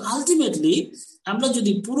 সো আলটিমেটলি আমরা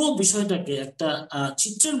যদি পুরো বিষয়টাকে একটা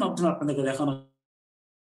চিত্রের মাধ্যমে আপনাদেরকে দেখানোর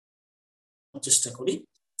চেষ্টা করি,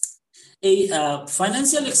 এই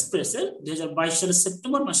ফাইন্যান্সিয়াল এক্সপ্রেসের 2022 সালের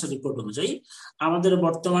সেপ্টেম্বর মাসের রিপোর্ট অনুযায়ী আমাদের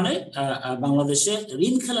বর্তমানে বাংলাদেশে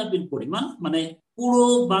ঋণ খেলাপির পরিমাণ, মানে পুরো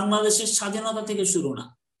বাংলাদেশের স্বাধীনতা থেকে শুরু না,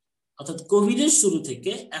 অর্থাৎ কোভিডের শুরু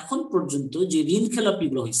থেকে এখন পর্যন্ত যে ঋণ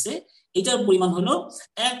খেলাপিগুলো হয়েছে, এটার পরিমাণ হলো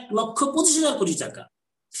 1,25,000 কোটি টাকা।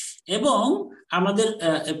 এবং আমাদের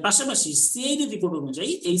পাশাপাশি সিআইডি রিপোর্ট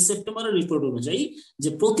অনুযায়ী, এই সেপ্টেম্বরের রিপোর্ট অনুযায়ী, যে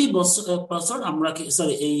প্রতি বছর আমরা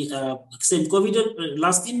এই কোভিড এর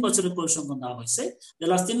লাস্ট 3 বছরের পরিসংখ্যান দেওয়া হয়েছে, যে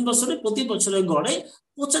লাস্ট 3 বছরে প্রতি বছরে গড়ে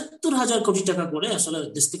 75,000 কোটি টাকা করে আসলে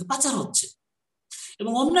দেশ থেকে পাচার হচ্ছে।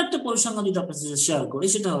 এবং অন্য একটা পরিসংখ্যান যদি আপনার সাথে শেয়ার করি,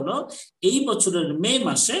 সেটা হলো এই বছরের মে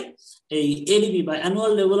মাসে এই এডিবি বা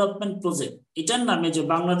অ্যানুয়াল ডেভেলপমেন্ট প্রজেক্ট, এটার নামে যে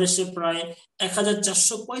বাংলাদেশে প্রায়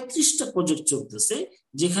 1,435টা প্রজেক্ট চলতেছে,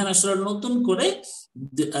 যেখানে আসলে নতুন করে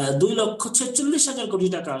 2,46,000 কোটি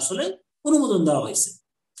টাকা আসলে অনুমোদন দেওয়া হয়েছে।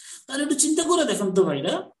 তাহলে একটু চিন্তা করে দেখেন তো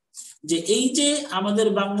ভাইরা, যে এই যে আমাদের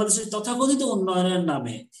বাংলাদেশের তথাকথিত উন্নয়নের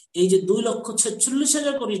নামে এই যে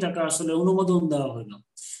 2,46,000 কোটি টাকা আসলে অনুমোদন দেওয়া হলো,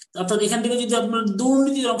 অর্থাৎ এখান থেকে যদি আপনার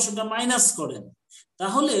দুর্নীতির অংশটা মাইনাস করেন,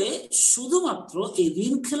 তাহলে শুধুমাত্র এই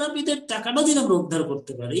ঋণ খেলাপিদের টাকাটা যদি আমরা উদ্ধার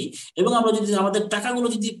করতে পারি এবং আমরা যদি আমাদের টাকাগুলো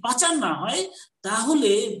যদি পাচার না হয়,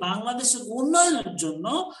 তাহলে বাংলাদেশের উন্নয়নের জন্য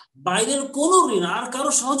বাইরের কোনো ঋণ আর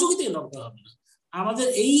কারো সহযোগিতাই দরকার হবে না। আমাদের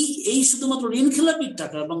এই এই শুধুমাত্র ঋণ খেলাপির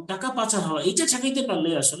টাকা এবং টাকা পাচার হওয়া, এইটা ঠেকাইতে পারলে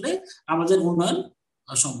আসলে আমাদের উন্নয়ন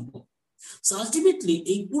সম্ভব। আলটিমেটলি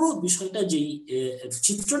এই পুরো বিষয়টা যেই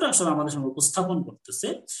চিত্রটা আসলে আমাদের সামনে উপস্থাপন করতেছে,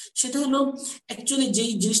 সেটা হলো অ্যাকচুয়ালি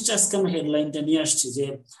যেই জিনিসটা আজকে আমরা হেডলাইনটা নিয়ে আসছি যে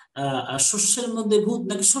শস্যের মধ্যে ভূত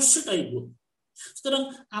নাকি শস্যটাই ভূত। সুতরাং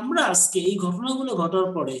আমরা আজকে এই ঘটনাগুলো ঘটার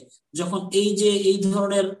পরে যখন এই যে এই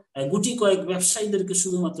ধরনের গুটি কয়েক ব্যবসায়ীদেরকে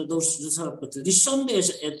শুধুমাত্র দোষ দোষারোপ করতে, নিঃসন্দেহে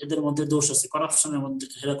এদের মধ্যে দোষ আছে, করাপশনের মধ্যে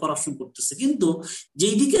এরা করাপশন করতেছে, কিন্তু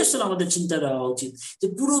যেই দিকে আসলে আমাদের চিন্তা দেওয়া উচিত যে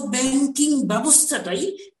পুরো ব্যাংকিং ব্যবস্থাটাই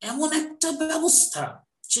এমন একটা ব্যবস্থা,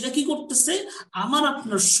 সেটা কি করতেছে, আমার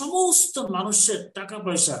আপনার সমস্ত মানুষের টাকা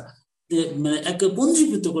পয়সা মানে একে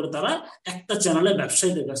পঞ্জীকৃত করে তারা একটা চ্যানেলে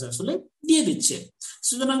ব্যবসায়ীদের কাছে আসলে দিয়ে দিচ্ছে।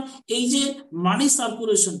 সুতরাং এই যে মানি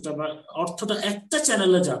সার্কুলেশনটা বা অর্থটা একটা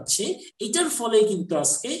চ্যানেলে যাচ্ছে, এটার ফলে কিন্তু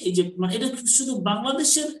আজকে এই যে মানে এটা শুধু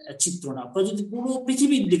বাংলাদেশের চিত্র না, আপনারা যদি পুরো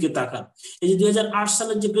পৃথিবীর দিকে তাকান, এই যে 2008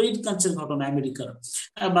 সালের যে গ্রেট ক্রাঞ্চের ঘটনা আমেরিকার,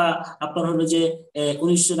 বা আপনার হলো যে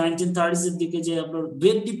 1930s এর দিকে যে আপনার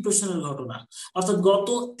গ্রেট ডিপ্রেশনের ঘটনা, অর্থাৎ গত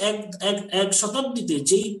এক শতাব্দীতে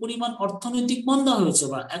যেই পরিমাণ অর্থনৈতিক মন্দা হয়েছে,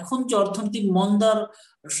 বা এখন যে অর্থনৈতিক মন্দার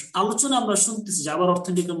আলোচনা আমরা শুনতেছি যে আবার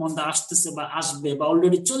অর্থনৈতিক মন্দা আসতেছে বা আসবে বা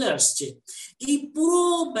অলরেডি চলে আসছে, এই পুরো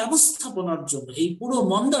ব্যবস্থাপনার জন্য, এই পুরো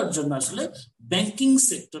মন্দার জন্য আসলে ব্যাংকিং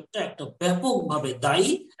সেক্টরটা একটা ব্যাপকভাবে দায়ী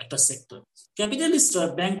একটা সেক্টর। ক্যাপিটালিস্টরা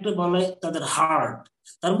ব্যাংকটা বলে তাদের হার্ট।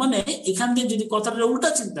 তার মানে এখান থেকে যদি কথাটা উল্টা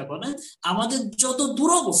চিন্তা করেন, আমাদের যত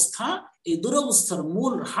দুরবস্থা, এই দুরবস্থার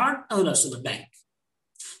মূল হার্টটা হলো আসলে ব্যাংক।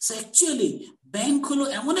 অ্যাকচুয়ালি ব্যাংক হলো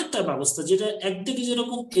এমন একটা ব্যবস্থা যেটা একদিকে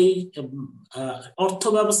যেরকম এই অর্থ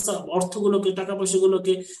ব্যবস্থা, অর্থগুলোকে, টাকা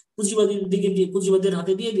পয়সাগুলোকে পুঁজিবাদীর দিকে দিয়ে, পুঁজিবাদীর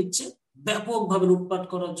হাতে দিয়ে দিচ্ছে ব্যাপকভাবে লুটপাট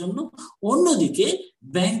করার জন্য, অন্যদিকে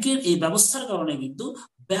ব্যাংকের এই ব্যবস্থার কারণে কিন্তু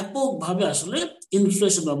ব্যাপকভাবে আসলে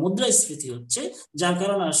ইনফ্লেশন বা মুদ্রাস্ফীতি হচ্ছে, যার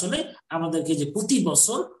কারণে আসলে আমাদেরকে যে প্রতি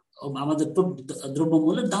বছর আমাদের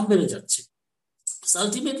দ্রব্যমূল্যের দাম বেড়ে যাচ্ছে।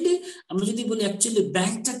 আলটিমেটলি আমরা যদি বলি অ্যাকচুয়ালি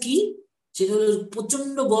ব্যাংকটা কি, সেটা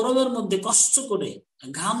প্রচন্ড গরমের মধ্যে কষ্ট করে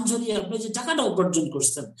ঘাম ঝরিয়ে আপনি যে টাকাটা উপার্জন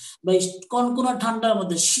করছেন, বা কনকনা ঠান্ডার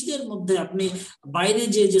মধ্যে শীতের মধ্যে আপনি বাইরে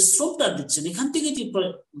যে যে শ্রমটা দিচ্ছেন, এখান থেকে যে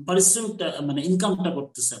পারিশ্রমিকটা মানে ইনকামটা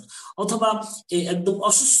করতেছেন, অথবা এই একদম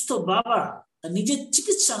অসুস্থ বাবা নিজের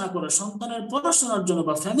চিকিৎসা না করে সন্তানের পড়াশোনার জন্য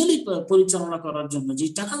বা ফ্যামিলি পরিচালনা করার জন্য যে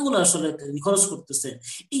টাকাগুলো আসলে খরচ করতেছে,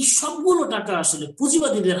 এই সবগুলো টাকা আসলে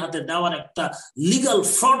পুঁজিবাদীদের হাতে দেওয়ার একটা লিগাল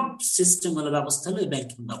ফ্রড সিস্টেম হলো, ব্যবস্থা হলো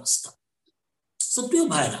ব্যাংকিং ব্যবস্থা। প্রিয়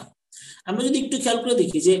ভাইরা, আমরা যদি একটু খেয়াল করে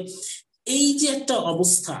দেখি যে এই যে একটা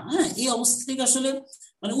অবস্থা, হ্যাঁ, এই অবস্থা থেকে আসলে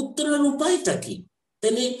মানে উত্তরণের উপায়টা কি,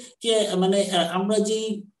 তাহলে মানে আমরা যে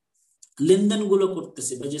লেনদেন গুলো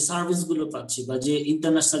করতেছি বা যে সার্ভিস গুলো পাচ্ছি বা যে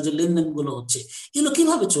ইন্টারন্যাশনাল যে লেনদেন গুলো হচ্ছে, এগুলো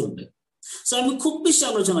কিভাবে চলবে? আমি খুব বেশি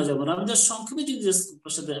আলোচনা যাবো না, আমি জাস্ট সংক্ষেপে যদি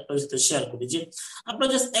আপনার সাথে শেয়ার করি যে আপনারা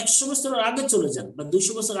জাস্ট 100 বছর আগে চলে যান বা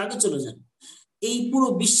 200 বছর আগে চলে যান, এই পুরো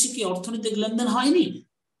বিশ্বে কি অর্থনৈতিক লেনদেন হয়নি?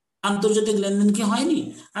 আন্তর্জাতিক লেনদেন কি হয়নি?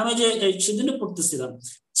 আমি যে সেদিন পড়তেছিলাম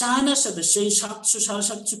চায়নার সাথে সেই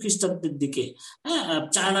 700-750 খ্রিস্টাব্দের দিকে, হ্যাঁ,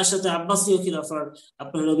 চায়নার সাথে আব্বাসীয় খিলাফার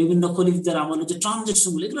আপনার বিভিন্ন খলিফদের আমলে যে ট্রানজেকশন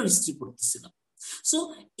গুলো, এগুলো হিস্ট্রি পড়তেছিলাম। সো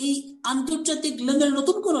এই আন্তর্জাতিক লেনদেনের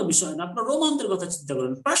নতুন কোনো বিষয় না। আপনার রোমানদের কথা চিন্তা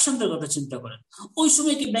করেন, পার্সিয়ানদের কথা চিন্তা করেন, ওই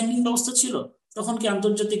সময় কি ব্যাংকিং ব্যবস্থা ছিল? তখন কি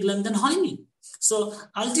আন্তর্জাতিক লেনদেন হয়নি? সো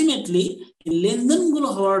আলটিমেটলি লেনদেন গুলো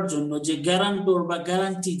হওয়ার জন্য যে গ্যারান্টর বা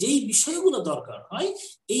গ্যারান্টি যেই বিষয়গুলো দরকার হয়,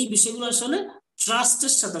 এই বিষয়গুলো আসলে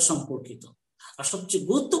ট্রাস্টের সাথে সম্পর্কিত। আর সবচেয়ে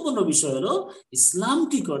গুরুত্বপূর্ণ বিষয় হলো ইসলাম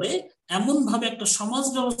কি করে এমন ভাবে একটা সমাজ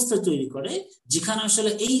ব্যবস্থা তৈরি করে যেখানে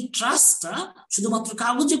আসলে এই ট্রাস্টটা শুধুমাত্র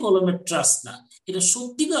কাগজে কলমের ট্রাস্ট না, এটা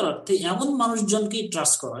সত্যিকার অর্থে এমন মানুষজনকেই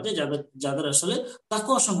ট্রাস্ট করা যায় যাদের যাদের আসলে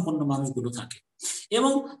তাকওয়া সম্পন্ন মানুষগুলো থাকে।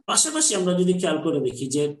 এবং পাশাপাশি আমরা যদি খেয়াল করে দেখি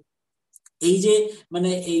যে এই যে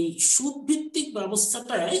মানে এই সুদ ভিত্তিক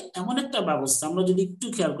ব্যবস্থাটাই এমন একটা ব্যবস্থা, আমরা যদি একটু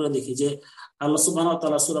খেয়াল করে দেখি যে আল্লাহ সুবহানাহু ওয়া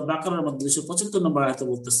তাআলা সূরা বাকারার মধ্যে 275 নম্বর আয়াতে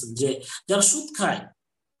বলতেছেন যে যারা সুদ খায়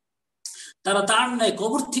তারা তার ন্যায়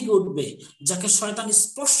কবর থেকে উঠবে, যাকে শয়তান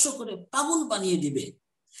স্পর্শ করে পাগল বানিয়ে দিবে।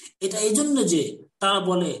 এটা এই জন্য যে তারা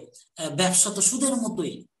বলে ব্যবসা তো সুদের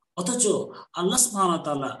মতোই, অথচ আল্লাহ সুবহানাহু ওয়া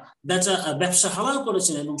তাআলা ব্যবসা হালাল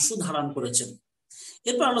করেছেন এবং সুদ হারাম করেছেন।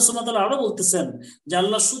 এরপর আল্লাহ সুবহানাহু ওয়া তাআলা আরো বলতেছেন যে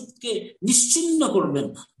আল্লাহ সুদকে নিশ্চিহ্ন করবেন,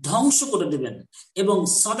 ধ্বংস করে দেবেন এবং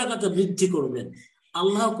সাদাকাতে বৃদ্ধি করবেন।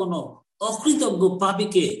 আল্লাহ কোনো অকৃতজ্ঞ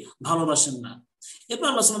পাপীকে ভালোবাসেন না। এরপর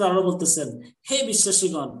আল্লাহ সুবহানাহু ওয়া তাআলা বলতেছেন, হে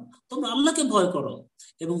বিশ্বাসীগণ, তোমরা আল্লাহকে ভয় করো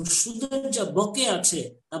এবং সুদের যা বকে আছে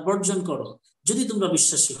তা বর্জন করো যদি তোমরা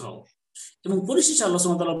বিশ্বাসী হও। এবং পরিশেষে আল্লাহ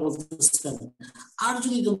সুবহানাহু ওয়া তাআলা বলতেছেন, আর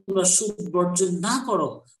যদি তোমরা সুদ বর্জন না করো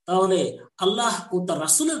তাহলে আল্লাহ ও তার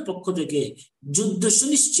রাসূলের পক্ষ থেকে যুদ্ধ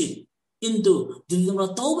সুনিশ্চিত। কিন্তু যদি তোমরা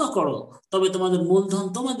তওবা করো তবে তোমাদের মূলধন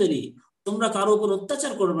তোমাদেরই, তোমরা কারো উপর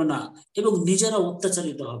অত্যাচার করবে না এবং নিজেরা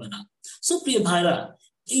অত্যাচারিত হবে না। সো প্রিয় ভাইরা,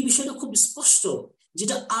 এই বিষয়টা খুব স্পষ্ট।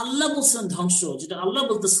 যেটা আল্লাহ বলছেন ধ্বংস, যেটা আল্লাহ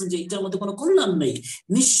বলতেছেন যে এটার মধ্যে কোনো কল্যাণ নেই,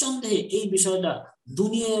 নিঃসন্দেহে এই বিষয়টা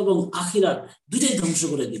দুনিয়া এবং আখিরাত দুইটাই ধ্বংস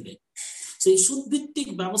করে দিবে। সেই সুদভিত্তিক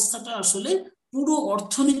ব্যবস্থাটা আসলে পুরো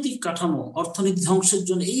অর্থনৈতিক কাঠামো, অর্থনীতি ধ্বংসের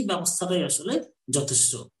জন্য এই ব্যবস্থাটাই আসলে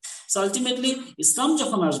যথেষ্ট। আলটিমেটলি ইসলাম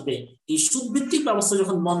যখন আসবে, এই সুদভিত্তিক ব্যবস্থা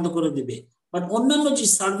যখন বন্ধ করে দিবে, বাট অন্যান্য যে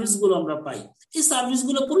সার্ভিস গুলো আমরা পাই, এই সার্ভিস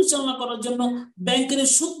গুলো পরিচালনা করার জন্য ব্যাংকের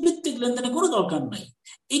সুদভিত্তিক লেনদেনের কোনো দরকার নাই।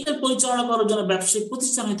 এইটা পরিচালনা করার জন্য ব্যবসায়িক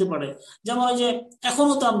প্রতিষ্ঠান হতে পারে। যেমন যে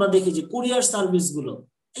এখনো তো আমরা দেখি যে কুরিয়ার সার্ভিস গুলো,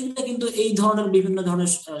 এগুলো কিন্তু এই ধরনের বিভিন্ন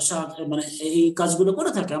ধরনের মানে এই কাজগুলো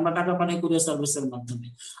করে থাকে। আমরা টাকা পাঠাই কুরিয়ার সার্ভিসের মাধ্যমে।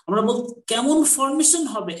 আমরা কেমন ফরমেশন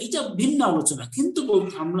হবে এটা ভিন্ন আলোচনা, কিন্তু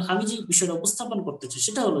আমি যে বিষয়টা উপস্থাপন করতে চাই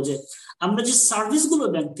সেটা হলো যে আমরা যে সার্ভিস গুলো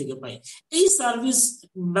ব্যাংক থেকে পাই, এই সার্ভিস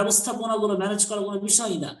ব্যবস্থাপনা গুলো ম্যানেজ করার কোনো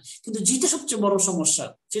বিষয় না। কিন্তু যেটা সবচেয়ে বড় সমস্যা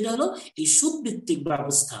সেটা হলো এই সুদ ভিত্তিক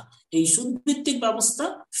ব্যবস্থা। এই সুদ ভিত্তিক ব্যবস্থা,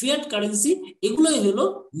 ফিয়াট কারেন্সি, এগুলোই হলো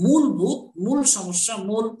মূল সমস্যা,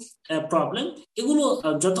 মূল প্রবলেম। এগুলো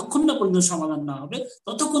যতক্ষণ না পর্যন্ত সমাধান না হবে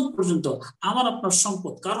ততক্ষণ পর্যন্ত আমার আপনার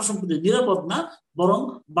সম্পদ কারো সম্পত্তি নিরাপদ না, বরং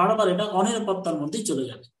বারবার এটা অনিরাপত্তার মধ্যেই চলে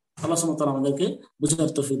যাবে। আল্লাহ সুবহানাহু ওয়া তাআলা আমাদেরকে বুঝার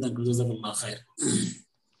তৌফিক দান করুন। জাযাকাল্লাহু খায়র।